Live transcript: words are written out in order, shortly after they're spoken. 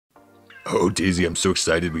Oh, Daisy, I'm so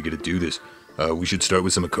excited we get to do this. We should start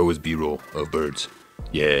with some of Koa's B-roll of birds.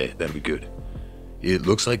 Yeah, that'll be good. It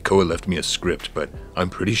looks like Koa left me a script, but I'm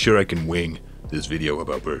pretty sure I can wing this video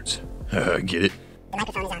about birds. Get it? The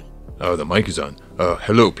microphone is on. Oh, the mic is on.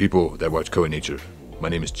 Hello, people that watch Koa Nature. My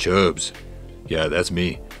name is Chubbs. Yeah, that's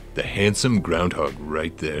me. The handsome groundhog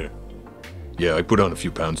right there. Yeah, I put on a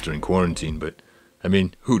few pounds during quarantine, but, I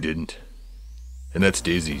mean, who didn't? And that's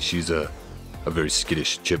Daisy. She's a very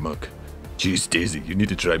skittish chipmunk. Jeez, Daisy, you need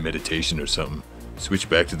to try meditation or something. Switch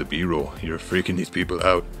back to the B-roll. You're freaking these people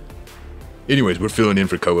out. Anyways, we're filling in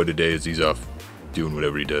for Koa today as he's off doing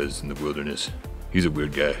whatever he does in the wilderness. He's a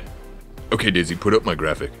weird guy. Okay, Daisy, put up my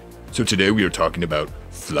graphic. So today we are talking about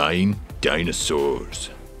flying dinosaurs.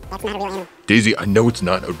 That's not a real animal. Daisy, I know it's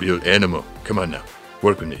not a real animal. Come on now,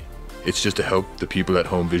 work with me. It's just to help the people at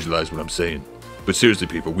home visualize what I'm saying. But seriously,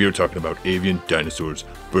 people, we are talking about avian dinosaurs.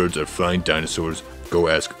 Birds are flying dinosaurs. Go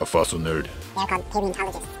ask a fossil nerd. They're called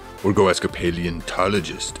paleontologists. Or go ask a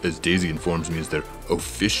paleontologist, as Daisy informs me is their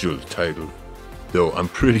official title. Though I'm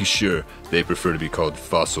pretty sure they prefer to be called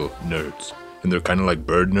fossil nerds. And they're kind of like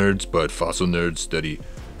bird nerds, but fossil nerds study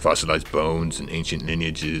fossilized bones and ancient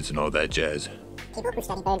lineages and all that jazz. People who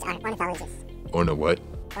study birds are ornithologists. Orna what?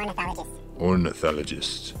 Ornithologists.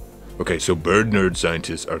 Ornithologists. Okay, so bird nerd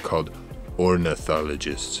scientists are called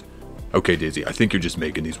ornithologists. Okay, Daisy, I think you're just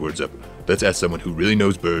making these words up. Let's ask someone who really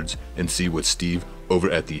knows birds and see what Steve over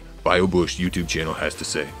at the BioBush YouTube channel has to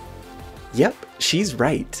say. Yep, she's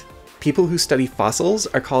right. People who study fossils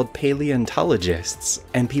are called paleontologists,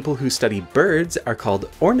 and people who study birds are called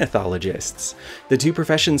ornithologists. The two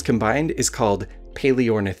professions combined is called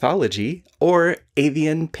paleornithology or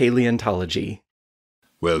avian paleontology.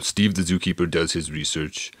 Well, Steve the zookeeper does his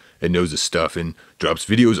research and knows his stuff and drops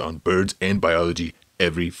videos on birds and biology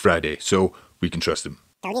every Friday, so we can trust him.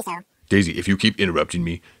 Told you so. Daisy, if you keep interrupting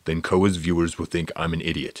me, then Koa's viewers will think I'm an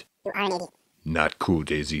idiot. You are an idiot. Not cool,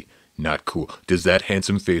 Daisy. Not cool. Does that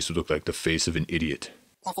handsome face look like the face of an idiot?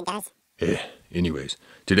 Yes, it does. Anyways,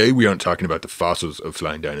 today we aren't talking about the fossils of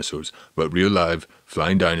flying dinosaurs, but real live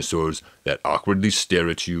flying dinosaurs that awkwardly stare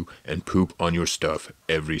at you and poop on your stuff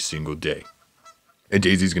every single day. And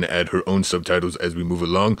Daisy's gonna add her own subtitles as we move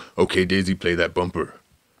along. Okay, Daisy, play that bumper.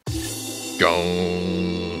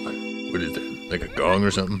 Gong. What is that? Like a gong or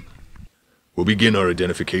something? We'll begin our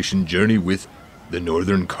identification journey with the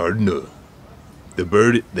northern cardinal. The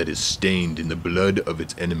bird that is stained in the blood of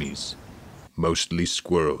its enemies, mostly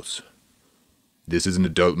squirrels. This is an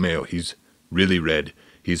adult male. He's really red.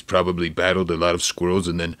 He's probably battled a lot of squirrels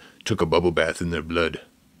and then took a bubble bath in their blood.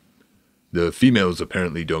 The females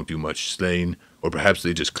apparently don't do much slaying, or perhaps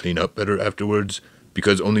they just clean up better afterwards,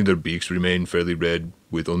 because only their beaks remain fairly red,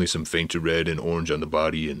 with only some fainter red and orange on the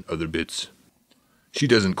body and other bits. She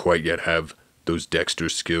doesn't quite yet have those Dexter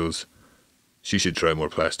skills. She should try more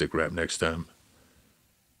plastic wrap next time.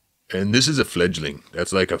 And this is a fledgling.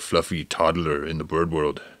 That's like a fluffy toddler in the bird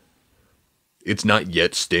world. It's not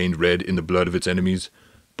yet stained red in the blood of its enemies,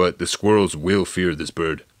 but the squirrels will fear this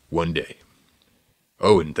bird one day.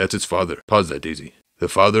 Oh, and that's its father. Pause that, Daisy. The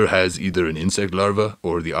father has either an insect larva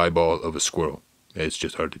or the eyeball of a squirrel. It's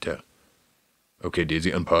just hard to tell. Okay,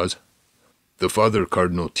 Daisy, unpause. The father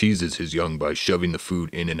cardinal teases his young by shoving the food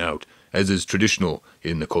in and out, as is traditional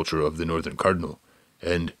in the culture of the northern cardinal,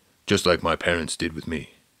 and just like my parents did with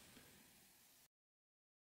me.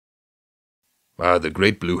 Ah, the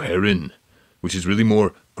great blue heron, which is really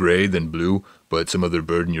more gray than blue, but some other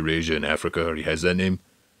bird in Eurasia and Africa already has that name.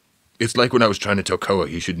 It's like when I was trying to tell Koa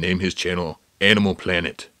he should name his channel Animal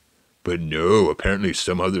Planet. But no, apparently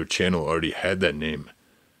some other channel already had that name.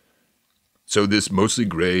 So this mostly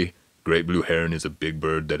gray, great blue heron is a big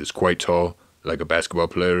bird that is quite tall, like a basketball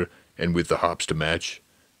player, and with the hops to match.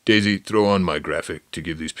 Daisy, throw on my graphic to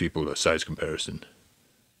give these people a size comparison.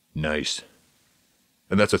 Nice.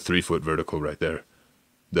 And that's a 3-foot vertical right there,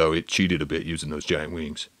 though it cheated a bit using those giant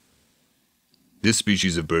wings. This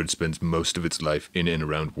species of bird spends most of its life in and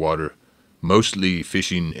around water, mostly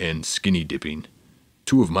fishing and skinny dipping,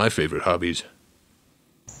 two of my favorite hobbies.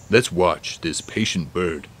 Let's watch this patient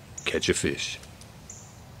bird catch a fish.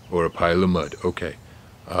 Or a pile of mud, okay.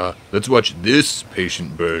 Let's watch this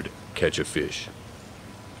patient bird catch a fish.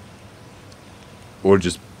 Or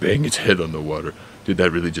just bang its head on the water. Did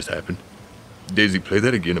that really just happen? Daisy, play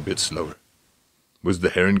that again a bit slower. Was the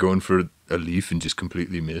heron going for a leaf and just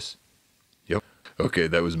completely miss? Yep. Okay,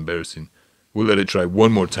 that was embarrassing. We'll let it try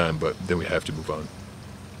one more time, but then we have to move on.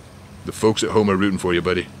 The folks at home are rooting for you,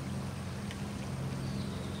 buddy.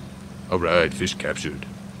 Alright, fish captured.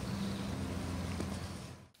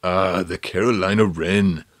 Ah, the Carolina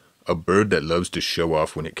wren. A bird that loves to show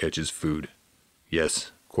off when it catches food.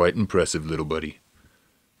 Yes, Quite impressive, little buddy.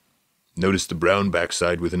 Notice the brown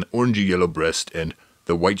backside with an orangey-yellow breast and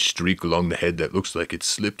the white streak along the head that looks like it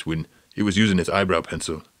slipped when it was using its eyebrow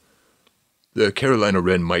pencil. The Carolina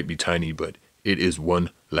wren might be tiny, but it is one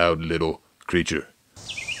loud little creature.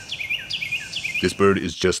 This bird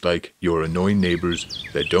is just like your annoying neighbors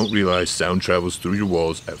that don't realize sound travels through your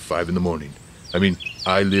walls at 5 in the morning. I mean,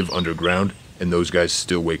 I live underground, and those guys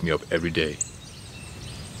still wake me up every day.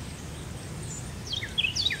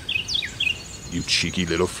 You cheeky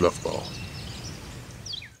little fluffball.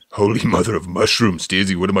 Holy mother of mushrooms,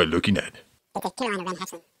 Daisy, what am I looking at? It's a Carolina wren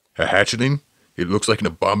hatchling. A hatchling? It looks like an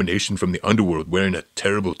abomination from the underworld wearing a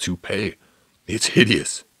terrible toupee. It's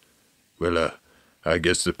hideous. Well, I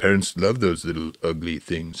guess the parents love those little ugly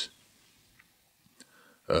things.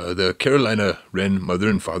 The Carolina wren mother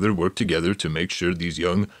and father work together to make sure these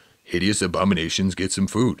young, hideous abominations get some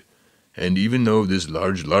food. And even though this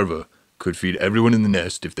large larva could feed everyone in the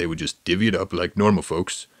nest if they would just divvy it up like normal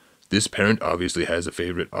folks, this parent obviously has a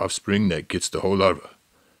favorite offspring that gets the whole larva.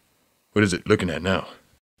 What is it looking at now?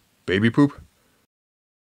 Baby poop?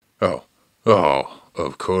 Oh,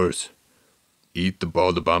 of course. Eat the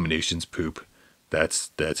bald abomination's poop.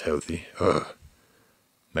 That's healthy. Ugh.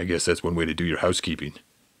 I guess that's one way to do your housekeeping.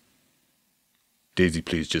 Daisy,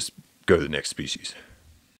 please just go to the next species.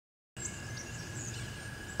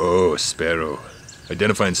 Oh, a sparrow.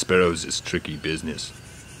 Identifying sparrows is tricky business.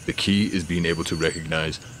 The key is being able to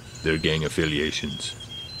recognize their gang affiliations.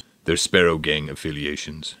 Their sparrow gang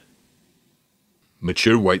affiliations.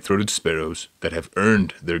 Mature white-throated sparrows that have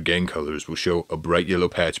earned their gang colors will show a bright yellow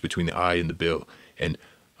patch between the eye and the bill, and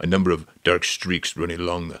a number of dark streaks running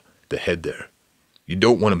along the head there. You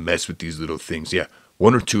don't want to mess with these little things. Yeah,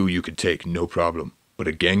 one or two you could take, no problem. But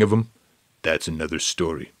a gang of them, that's another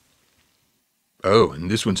story. Oh, and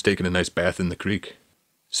this one's taking a nice bath in the creek.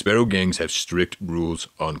 Sparrow gangs have strict rules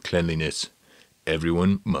on cleanliness.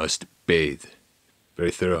 Everyone must bathe.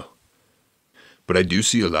 Very thorough. But I do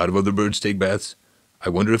see a lot of other birds take baths. I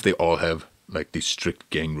wonder if they all have, like, these strict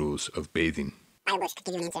gang rules of bathing. BioBush could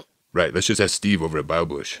give you an answer. Right, let's just ask Steve over at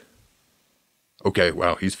BioBush. Okay,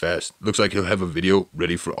 wow, he's fast. Looks like he'll have a video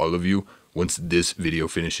ready for all of you once this video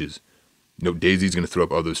finishes. You know, Daisy's going to throw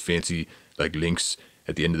up all those fancy, like, links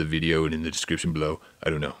at the end of the video and in the description below. I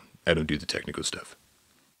don't know. I don't do the technical stuff.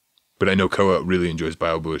 But I know Koaw really enjoys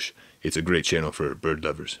BioBush. It's a great channel for bird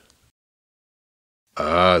lovers.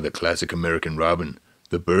 Ah, the classic American robin.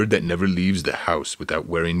 The bird that never leaves the house without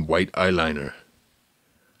wearing white eyeliner.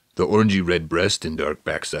 The orangey red breast and dark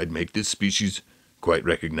backside make this species quite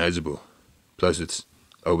recognizable. Plus, it's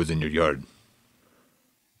always in your yard.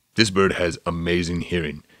 This bird has amazing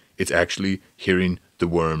hearing. It's actually hearing the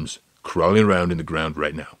worms crawling around in the ground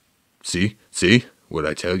right now. See? See? What'd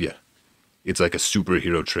I tell ya? It's like a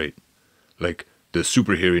superhero trait. Like the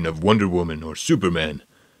super hearing of Wonder Woman or Superman.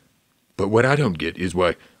 But what I don't get is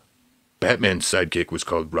why Batman's sidekick was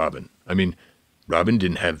called Robin. I mean, Robin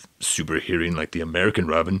didn't have super hearing like the American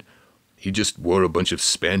Robin. He just wore a bunch of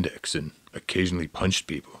spandex and occasionally punched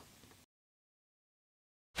people.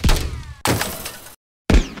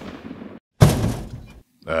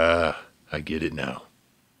 Ah, I get it now.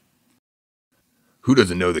 Who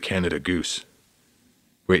doesn't know the Canada goose?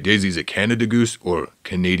 Wait, Daisy's a Canada goose or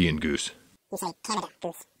Canadian goose? You say Canada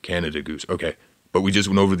goose. Canada goose, okay. But we just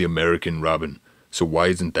went over the American robin. So why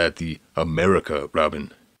isn't that the America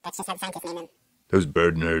robin? That's just how the scientists name them. Those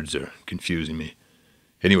bird nerds are confusing me.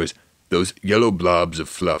 Anyways, those yellow blobs of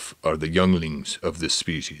fluff are the younglings of this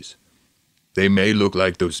species. They may look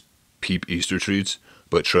like those Peep Easter treats,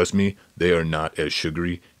 but trust me, they are not as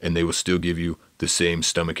sugary, and they will still give you the same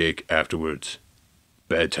stomachache afterwards.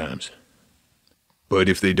 Bad times. But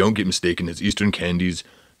if they don't get mistaken as Eastern candies,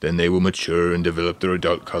 then they will mature and develop their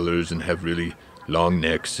adult colors and have really long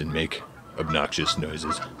necks and make obnoxious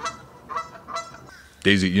noises.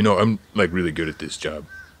 Daisy, you know, I'm like really good at this job.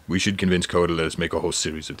 We should convince Koaw to let us make a whole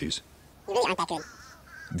series of these. You really aren't that good.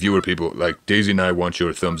 Viewer people, like Daisy and I want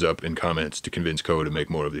your thumbs up and comments to convince Koaw to make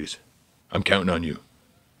more of these. I'm counting on you.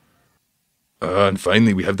 And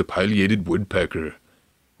finally we have the pileated woodpecker.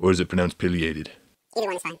 Or is it pronounced pileated? Either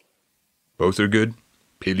one is fine. Both are good?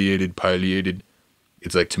 Pileated, pileated.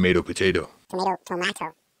 It's like tomato, potato.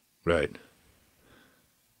 Tomato. Right.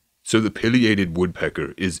 So the pileated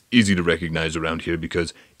woodpecker is easy to recognize around here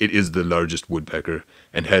because it is the largest woodpecker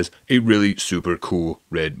and has a really super cool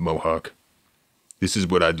red mohawk. This is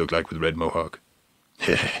what I'd look like with red mohawk.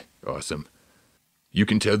 Awesome. You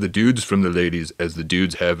can tell the dudes from the ladies as the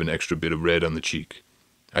dudes have an extra bit of red on the cheek.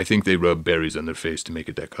 I think they rub berries on their face to make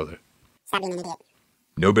it that color. Stop being an idiot.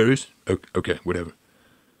 No berries? Okay, whatever.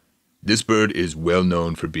 This bird is well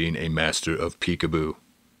known for being a master of peekaboo.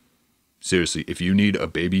 Seriously, if you need a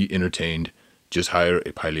baby entertained, just hire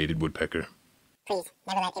a pileated woodpecker. Please,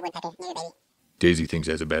 never let a woodpecker near your baby. Daisy thinks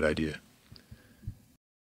that's a bad idea.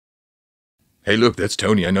 Hey look, that's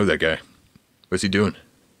Tony. I know that guy. What's he doing?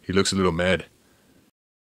 He looks a little mad.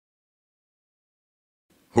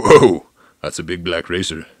 Whoa! That's a big black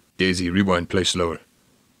racer. Daisy, rewind, play slower.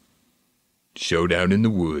 Showdown in the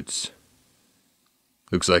woods.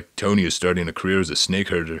 Looks like Tony is starting a career as a snake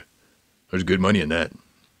herder. There's good money in that.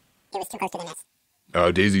 It was too close to the nest.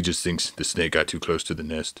 Oh, Daisy just thinks the snake got too close to the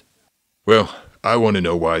nest. Well, I want to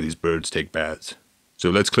know why these birds take baths. So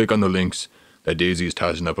let's click on the links that Daisy is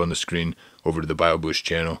tossing up on the screen over to the BioBush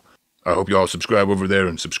channel. I hope you all subscribe over there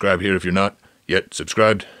and subscribe here if you're not yet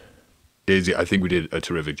subscribed. Daisy, I think we did a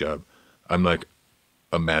terrific job. I'm like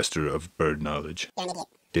a master of bird knowledge. You're an idiot.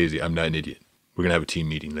 Daisy, I'm not an idiot. We're going to have a team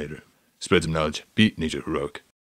meeting later. Spread some knowledge. Be nature heroic.